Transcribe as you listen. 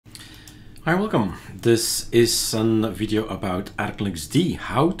Hi, welcome. This is a video about ArcoLinuxD,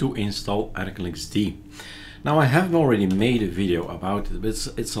 how to install ArcoLinuxD. Now I have already made a video about it, but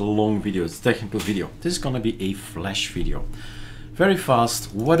it's a long video, it's a technical video. This is going to be a flash video. Very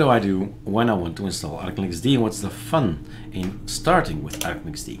fast, what do I do when I want to install ArcoLinuxD and what's the fun in starting with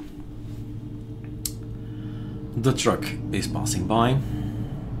ArcoLinuxD? The truck is passing by.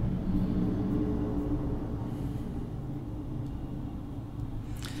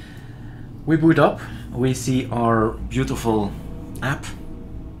 We boot up, we see our beautiful app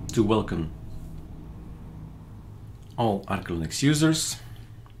to welcome all ArcoLinux users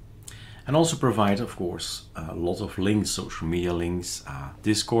and also provide, of course, a lot of links, social media links,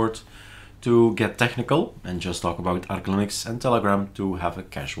 Discord to get technical and just talk about ArcoLinux, and Telegram to have a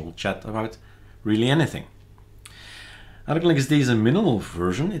casual chat about really anything. ArcoLinuxD is a minimal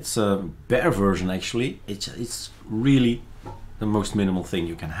version, it's a bare version actually, it's really the most minimal thing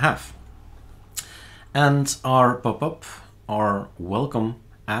you can have. And our pop-up, our welcome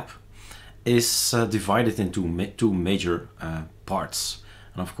app, is divided into two major parts.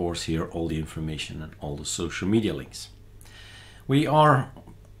 And of course here all the information and all the social media links. We are,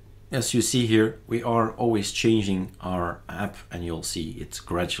 as you see here, we are always changing our app, and you'll see it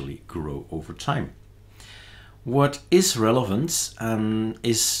gradually grow over time. What is relevant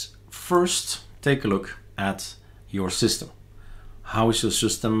is first take a look at your system. How is your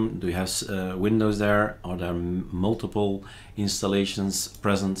system? Do you have Windows there? Are there multiple installations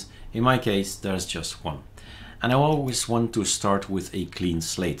present? In my case, there's just one. And I always want to start with a clean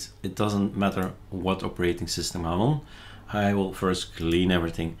slate. It doesn't matter what operating system I'm on. I will first clean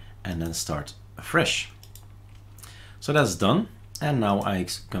everything and then start afresh. So that's done. And now I'm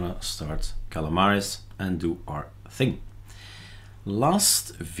gonna start Calamares and do our thing.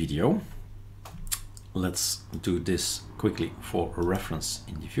 Last video, let's do this quickly for a reference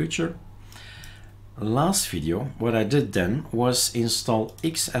in the future. Last video, what I did then was install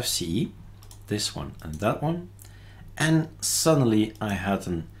XFCE, this one and that one, and suddenly I had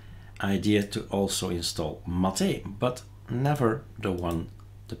an idea to also install Mate, but never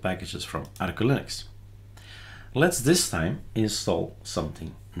the packages from ArcoLinux. Let's this time install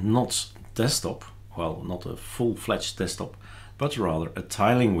something not desktop, well, not a full-fledged desktop, but rather a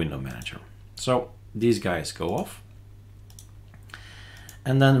tiling window manager. So these guys go off,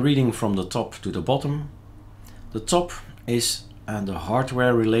 and then reading from the top to the bottom. The top is the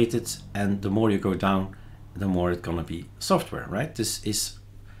hardware related, and the more you go down, the more it's gonna be software, right? This is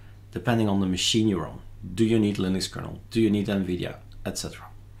depending on the machine you're on. Do you need Linux kernel? Do you need NVIDIA, etc.?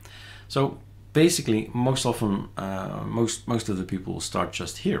 So basically, most often, most of the people will start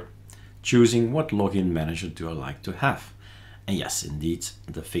just here, choosing what login manager do I like to have. And yes, indeed,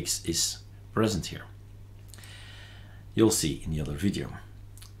 the fix is present here. You'll see in the other video.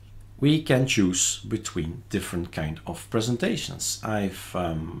 We can choose between different kind of presentations. I've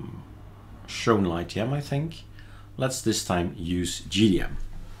shown LightYAM, I think. Let's this time use GDM.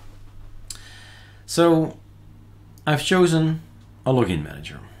 So I've chosen a login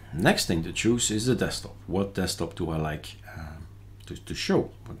manager. Next thing to choose is the desktop. What desktop do I like to show,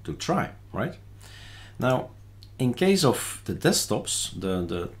 to try, right? Now, in case of the desktops,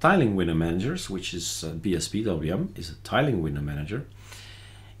 the tiling window managers, which is BSPWM, is a tiling window manager.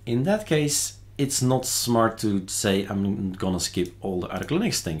 In that case, it's not smart to say I'm gonna skip all the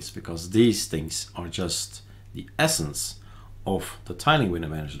ArcoLinux things, because these things are just the essence of the tiling window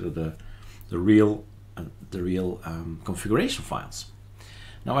manager, the real configuration files.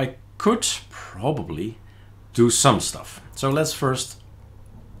 Now I could probably do some stuff. So let's first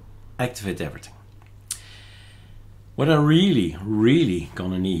activate everything. What I really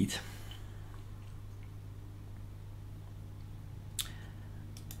gonna need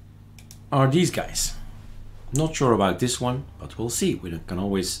are these guys. Not sure about this one, but we'll see. We can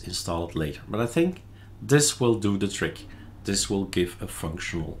always install it later. But I think this will do the trick. This will give a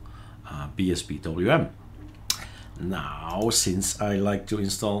functional BSPWM. Now, since I like to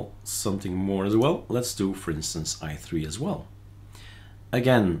install something more as well, let's do, for instance, i3 as well.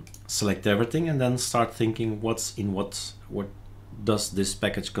 Again, select everything and then start thinking what's in what does this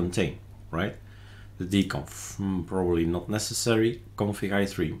package contain, right? The dconf, probably not necessary. Config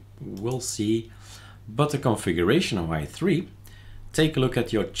i3, we'll see. But the configuration of i3, take a look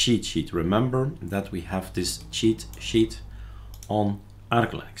at your cheat sheet. Remember that we have this cheat sheet on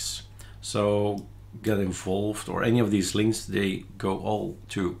ArcoLinux. So get involved, or any of these links, they go all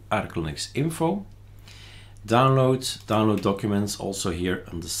to ArcoLinux info. Download documents. Also here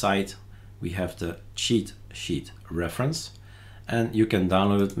on the side we have the cheat sheet reference, and you can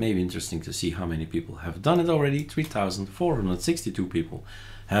download it. Maybe interesting to see how many people have done it already. 3,462 people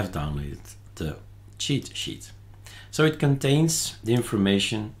have downloaded the cheat sheet. So it contains the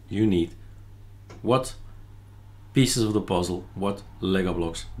information you need. What pieces of the puzzle, what Lego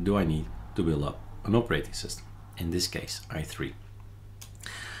blocks do I need to build up an operating system? In this case, i3.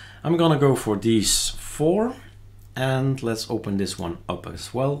 I'm gonna go for these 4, and let's open this one up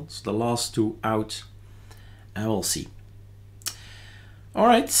as well. So the last 2 out, and we'll see. All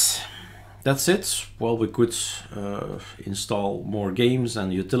right, that's it. Well, we could install more games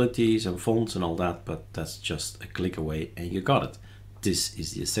and utilities and fonts and all that, but that's just a click away and you got it. This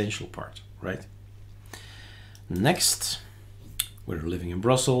is the essential part, right? Next, we're living in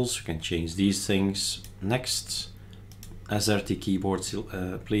Brussels. You can change these things. Next, SRT keyboard,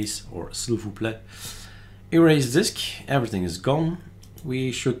 please, or s'il vous plaît. Erase disk, everything is gone.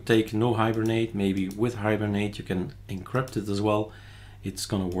 We should take no Hibernate. Maybe with Hibernate you can encrypt it as well. It's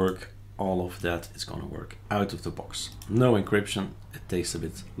gonna work. All of that is gonna work out of the box. No encryption, it takes a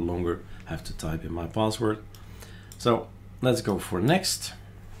bit longer. I have to type in my password. So let's go for next.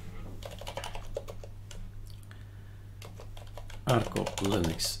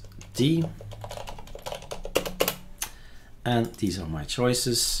 ArcoLinuxD. And these are my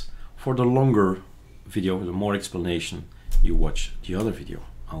choices. For the longer video, the more explanation, you watch the other video.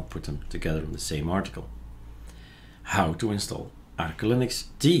 I'll put them together in the same article. How to install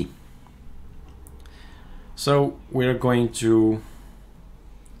ArcoLinuxD. So we're going to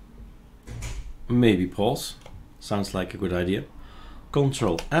maybe pause. Sounds like a good idea.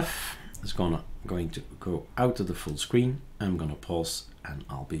 Control F is going to go out of the full screen. I'm gonna pause and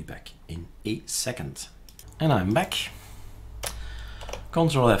I'll be back in a second. And I'm back.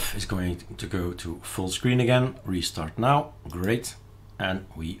 Control F is going to go to full screen again. Restart now. Great. And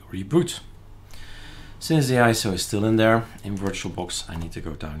we reboot. Since the ISO is still in there, in VirtualBox, I need to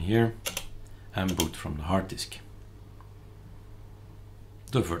go down here and boot from the hard disk.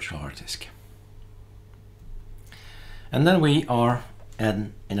 The virtual hard disk. And then we are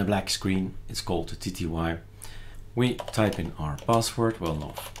in a black screen. It's called the TTY. We type in our password. Well, no,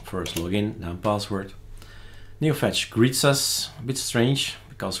 first login, then password. NeoFetch greets us, a bit strange,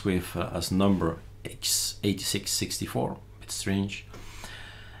 because we have as number x8664, a bit strange.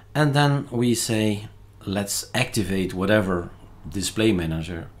 And then we say, let's activate whatever display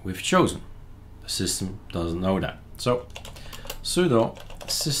manager we've chosen. The system doesn't know that. So sudo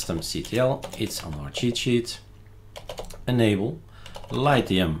systemctl, it's on our cheat sheet, enable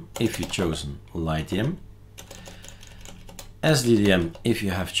LightDM if you've chosen LightDM, SDDM if you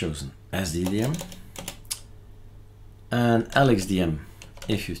have chosen SDDM, and LXDM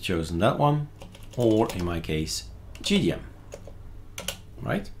if you've chosen that one, or in my case GDM,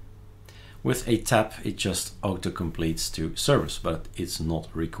 right? With a tab it just auto completes to servers, but it's not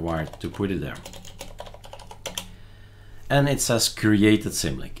required to put it there. And it says created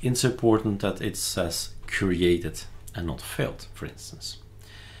symlink. It's important that it says created and not failed, for instance.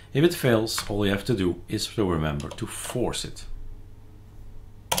 If it fails, all you have to do is to remember to force it.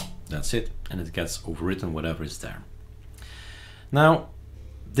 That's it, and it gets overwritten whatever is there. Now,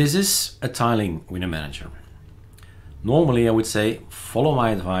 this is a tiling window manager. Normally I would say, follow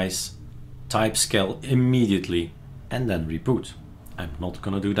my advice, type scale immediately, and then reboot. I'm not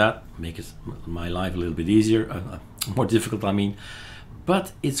gonna do that, make it my life a little bit easier, more difficult I mean,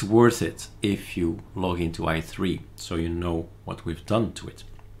 but it's worth it if you log into i3, so you know what we've done to it.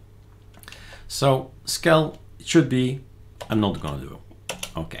 So scale should be, I'm not gonna do it.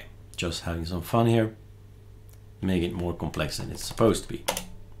 Okay, just having some fun here, make it more complex than it's supposed to be.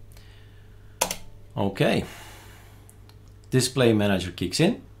 Okay, display manager kicks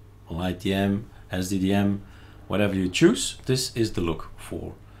in, LightDM, SDDM, whatever you choose. This is the look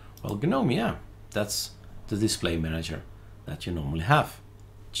for, well, GNOME, yeah, that's the display manager that you normally have,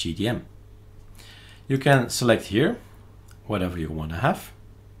 GDM. You can select here whatever you want to have.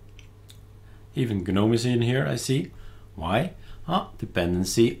 Even GNOME is in here, I see. Why?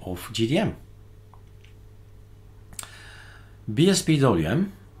 Dependency of GDM.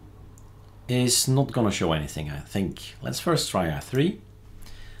 BSPWM is not going to show anything, I think. Let's first try i3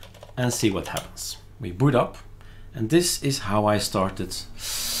 and see what happens. We boot up, and this is how I started,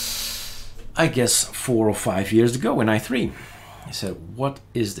 I guess 4 or 5 years ago in i3. I said, what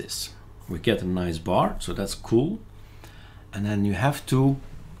is this? We get a nice bar, so that's cool. And then you have not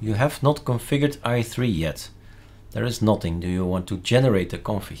configured i3 yet. There is nothing. Do you want to generate a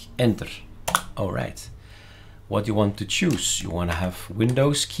config? Enter. All right. What you want to choose? You want to have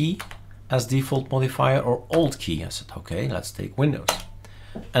Windows key as default modifier or Alt key? I said, okay, let's take Windows.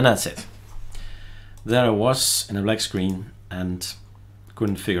 And that's it. There I was in a black screen and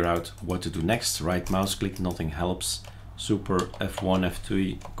couldn't figure out what to do next. Right mouse click, nothing helps. Super F1,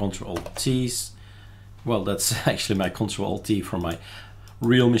 F2, Control T's. Well, that's actually my Control T for my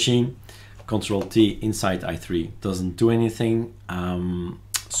real machine. Control T inside i3 doesn't do anything.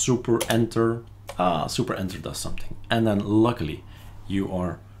 Super Enter. Super Enter does something. And then luckily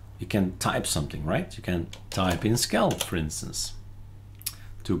you can type something, right? You can type in Scalp, for instance.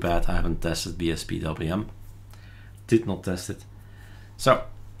 Too bad I haven't tested BSPWM. Did not test it. So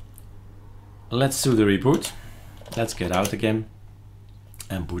let's do the reboot. Let's get out again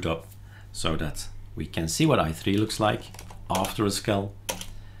and boot up so that we can see what i3 looks like after a Scalp.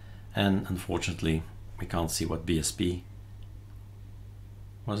 And unfortunately, we can't see what BSP.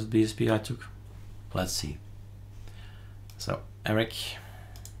 Was it BSP I took? Let's see. So Eric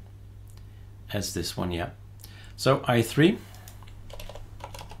as this one, yeah. So i3.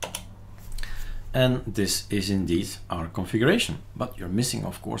 And this is indeed our configuration, but you're missing,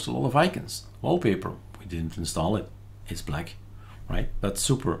 of course, a lot of icons. Wallpaper, we didn't install it. It's black, right? But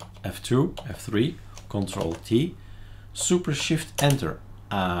Super F2, F3, Control T, Super Shift Enter.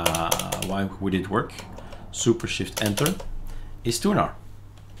 Why would it work? Super Shift Enter is tunar.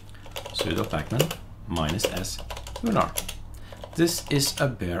 Sudo pacman -s tunar. This is a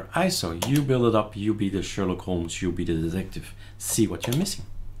bare ISO. You build it up, you be the Sherlock Holmes, you be the detective. See what you're missing.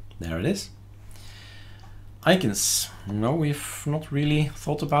 There it is. Icons. No, we've not really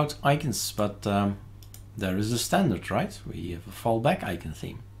thought about icons, but there is a standard, right? We have a fallback icon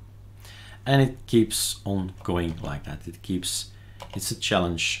theme. And it keeps on going like that. It's a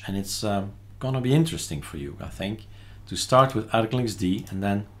challenge, and it's gonna be interesting for you, I think, to start with ArcoLinuxD and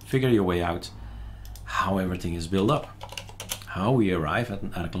then figure your way out how everything is built up, how we arrive at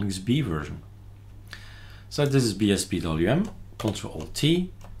an ArcoLinuxB version. So this is BSPWM, Control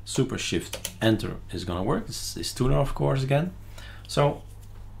T, Super Shift Enter is gonna work. This is tuner, of course, again. So,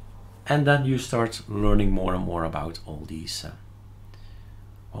 and then you start learning more and more about all these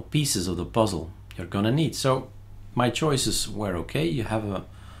well, pieces of the puzzle you're gonna need. So my choices were okay. You have a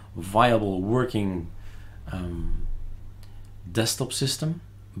viable working desktop system,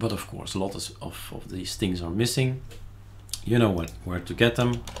 but of course a lot of these things are missing. You know where to get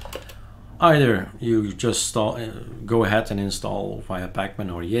them. Either you just go ahead and install via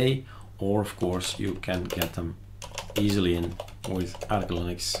pacman or yay, or of course you can get them easily in with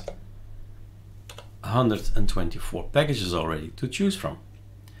ArcoLinux 124 packages already to choose from.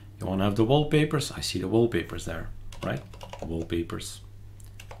 You want to have the wallpapers? I see the wallpapers there, right? Wallpapers,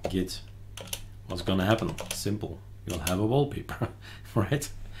 Git. What's gonna happen? Simple. You'll have a wallpaper, right?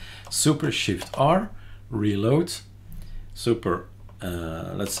 Super Shift R, reload. Super.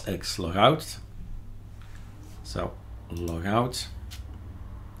 Let's X log out. So log out.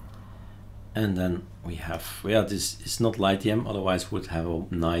 And then we have, yeah, this is not LightDM, otherwise would have a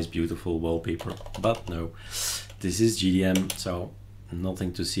nice, beautiful wallpaper. But no, this is GDM, so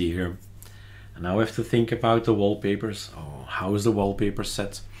nothing to see here. And now we have to think about the wallpapers. Oh, how is the wallpaper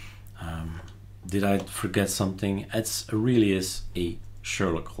set? Did I forget something? It really is a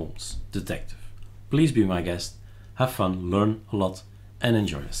Sherlock Holmes detective. Please be my guest, have fun, learn a lot, and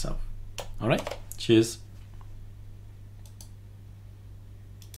enjoy yourself. All right, cheers.